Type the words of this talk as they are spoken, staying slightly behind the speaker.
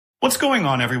What's going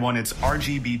on, everyone? It's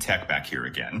rgbtech back here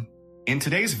again. In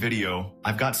today's video,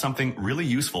 I've got something really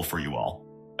useful for you all.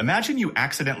 Imagine you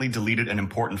accidentally deleted an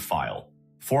important file,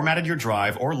 formatted your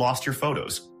drive, or lost your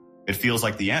photos. It feels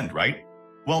like the end, right?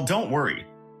 Well, don't worry,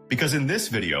 because in this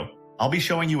video, I'll be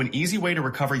showing you an easy way to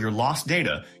recover your lost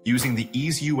data using the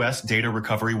EaseUS Data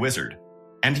Recovery Wizard.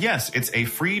 And yes, it's a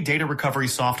free data recovery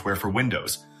software for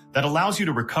Windows that allows you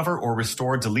to recover or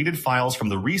restore deleted files from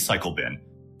the recycle bin,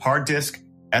 hard disk,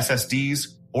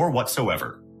 SSDs, or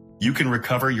whatsoever. You can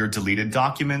recover your deleted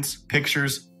documents,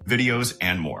 pictures, videos,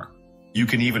 and more. You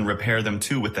can even repair them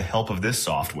too with the help of this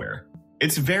software.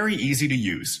 It's very easy to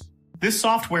use. This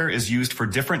software is used for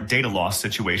different data loss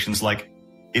situations, like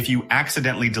if you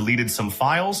accidentally deleted some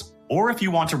files, or if you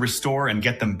want to restore and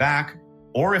get them back,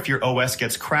 or if your OS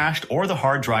gets crashed or the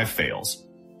hard drive fails.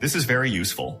 This is very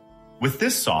useful. With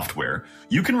this software,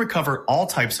 you can recover all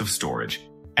types of storage,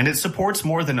 and it supports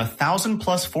more than 1,000+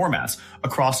 formats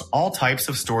across all types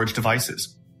of storage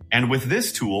devices. And with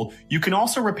this tool, you can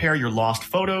also repair your lost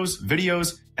photos,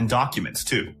 videos, and documents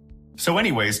too. So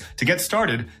anyways, to get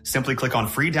started, simply click on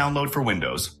Free Download for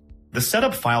Windows. The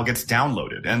setup file gets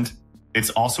downloaded, and it's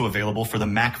also available for the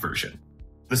Mac version.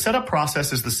 The setup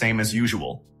process is the same as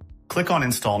usual. Click on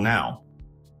Install Now.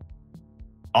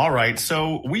 Alright,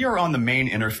 so we are on the main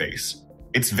interface.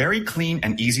 It's very clean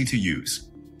and easy to use.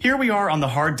 Here we are on the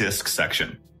hard disk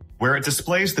section, where it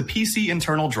displays the PC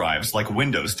internal drives like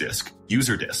Windows Disk,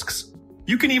 user disks.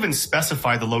 You can even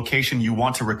specify the location you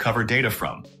want to recover data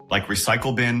from, like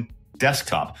Recycle Bin,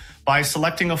 Desktop, by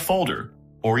selecting a folder,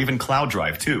 or even Cloud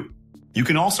Drive too. You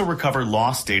can also recover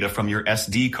lost data from your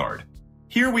SD card.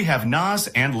 Here we have NAS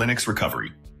and Linux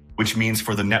recovery, which means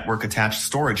for the network-attached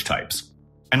storage types,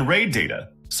 and RAID data,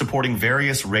 supporting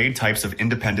various RAID types of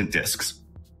independent disks.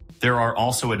 There are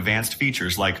also advanced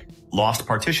features like Lost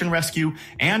Partition Rescue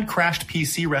and Crashed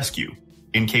PC Rescue,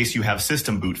 in case you have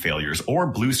system boot failures or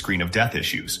blue screen of death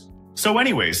issues. So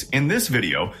anyways, in this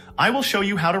video, I will show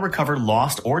you how to recover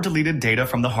lost or deleted data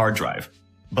from the hard drive.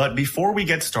 But before we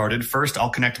get started, first I'll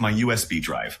connect my USB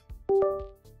drive.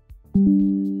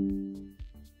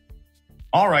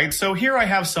 Alright, so here I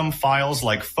have some files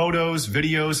like photos,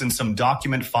 videos, and some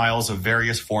document files of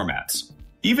various formats,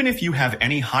 even if you have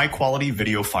any high-quality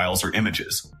video files or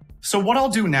images. So what I'll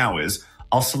do now is,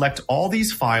 I'll select all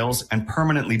these files and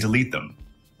permanently delete them.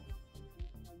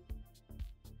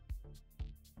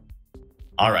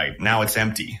 Alright, now it's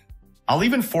empty. I'll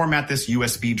even format this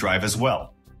USB drive as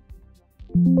well.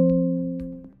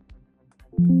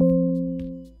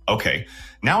 Okay,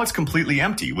 now it's completely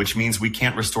empty, which means we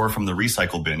can't restore from the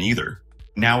recycle bin either.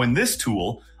 Now in this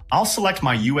tool, I'll select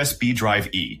my USB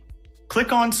drive E.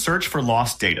 Click on Search for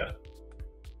Lost Data.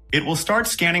 It will start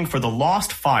scanning for the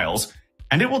lost files,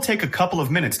 and it will take a couple of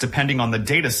minutes depending on the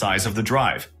data size of the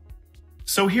drive.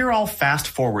 So here I'll fast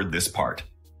forward this part.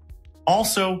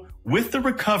 Also, with the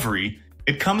recovery,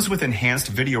 it comes with enhanced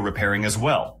video repairing as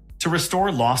well, to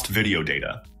restore lost video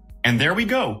data. And there we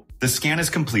go, the scan is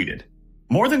completed.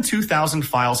 More than 2,000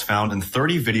 files found and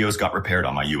 30 videos got repaired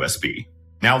on my USB.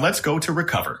 Now let's go to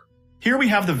Recover. Here we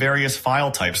have the various file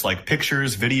types like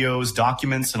pictures, videos,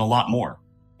 documents, and a lot more.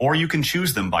 Or you can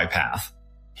choose them by path.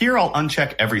 Here I'll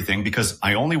uncheck everything because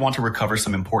I only want to recover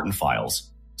some important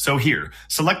files. So here,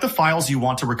 select the files you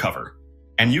want to recover.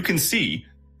 And you can see,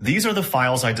 these are the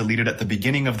files I deleted at the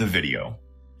beginning of the video.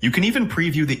 You can even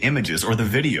preview the images or the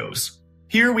videos.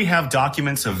 Here we have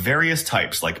documents of various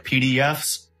types like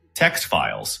PDFs, text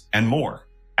files, and more.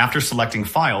 After selecting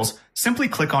files, simply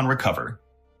click on Recover.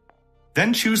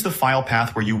 Then choose the file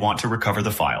path where you want to recover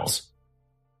the files.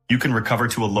 You can recover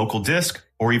to a local disk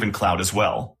or even cloud as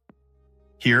well.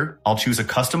 Here, I'll choose a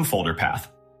custom folder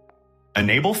path.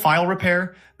 Enable File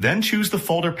Repair, then choose the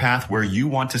folder path where you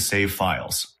want to save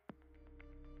files.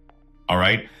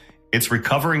 Alright, it's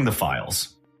recovering the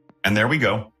files. And there we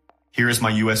go. Here is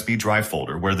my USB drive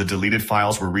folder where the deleted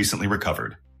files were recently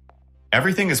recovered.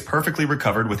 Everything is perfectly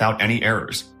recovered without any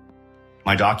errors.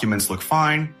 My documents look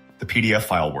fine, the PDF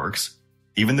file works,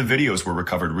 even the videos were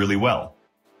recovered really well.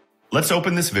 Let's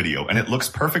open this video and it looks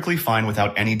perfectly fine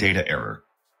without any data error.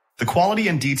 The quality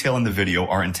and detail in the video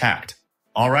are intact.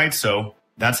 Alright, so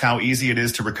that's how easy it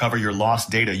is to recover your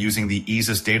lost data using the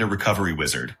EaseUS Data Recovery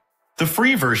Wizard. The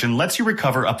free version lets you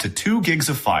recover up to 2 gigs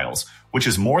of files, which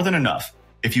is more than enough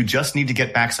if you just need to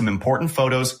get back some important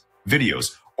photos,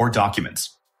 videos, or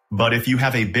documents. But if you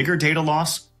have a bigger data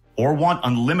loss or want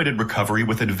unlimited recovery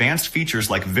with advanced features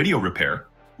like video repair,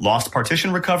 lost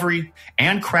partition recovery,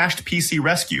 and crashed PC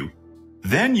rescue,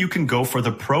 then you can go for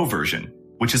the Pro version,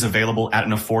 which is available at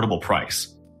an affordable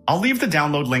price. I'll leave the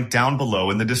download link down below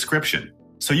in the description,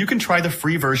 so you can try the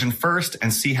free version first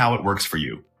and see how it works for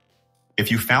you.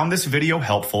 If you found this video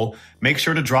helpful, make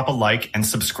sure to drop a like and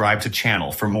subscribe to the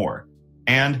channel for more.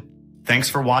 And thanks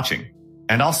for watching,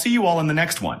 and I'll see you all in the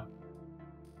next one.